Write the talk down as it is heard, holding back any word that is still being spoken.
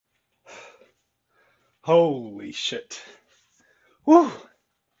Holy shit. Whew.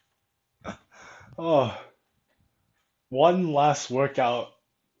 Oh, one last workout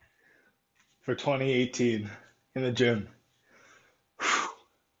for 2018 in the gym.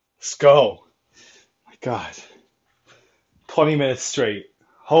 Let's go. My God. 20 minutes straight.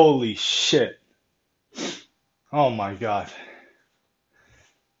 Holy shit. Oh my God.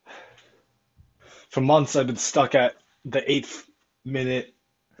 For months I've been stuck at the minute,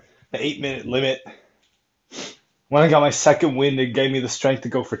 the 8 minute limit. When I got my second win, it gave me the strength to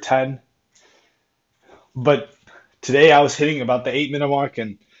go for 10. But today I was hitting about the 8 minute mark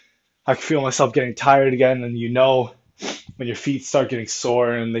and I could feel myself getting tired again. And when your feet start getting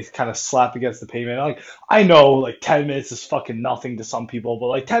sore and they kind of slap against the pavement. Like I know like 10 minutes is fucking nothing to some people, but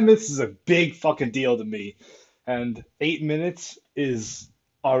like 10 minutes is a big fucking deal to me. And 8 minutes is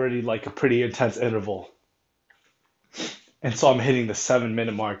already like a pretty intense interval. And so I'm hitting the 7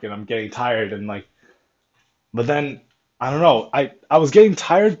 minute mark and I'm getting tired and like but then I don't know. I was getting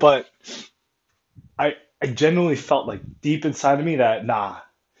tired, but I genuinely felt like deep inside of me that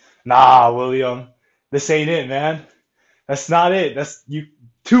nah, William, this ain't it, man. That's not it. That's you.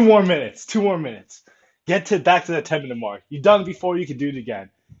 2 more minutes. 2 more minutes. Get to back to the 10 minute mark. You done it before. You can do it again.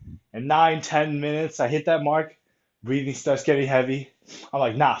 And 9, 10 minutes, I hit that mark. Breathing starts getting heavy. I'm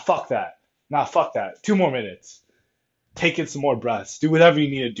like, nah, fuck that. Nah, fuck that. 2 more minutes. Take in some more breaths. Do whatever you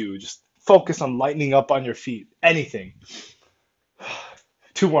need to do. Just focus on lightening up on your feet. Anything.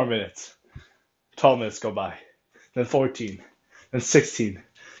 2 more minutes. 12 minutes go by. Then 14. Then 16.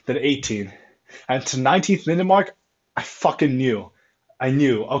 Then 18. And to 19th minute mark, I fucking knew. I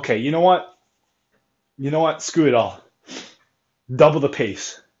knew, okay, you know what? You know what? Screw it all. Double the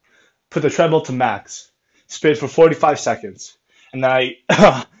pace. Put the treadmill to max. Spin for 45 seconds. And then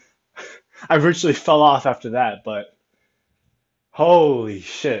I virtually fell off after that, but holy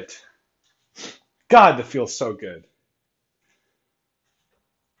shit. God, that feels so good.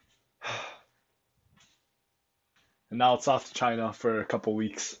 And now it's off to China for a couple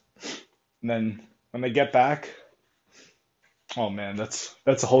weeks. And then when they get back, oh man, that's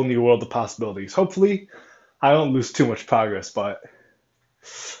a whole new world of possibilities. Hopefully, I don't lose too much progress, but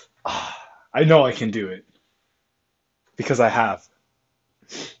I know I can do it because I have.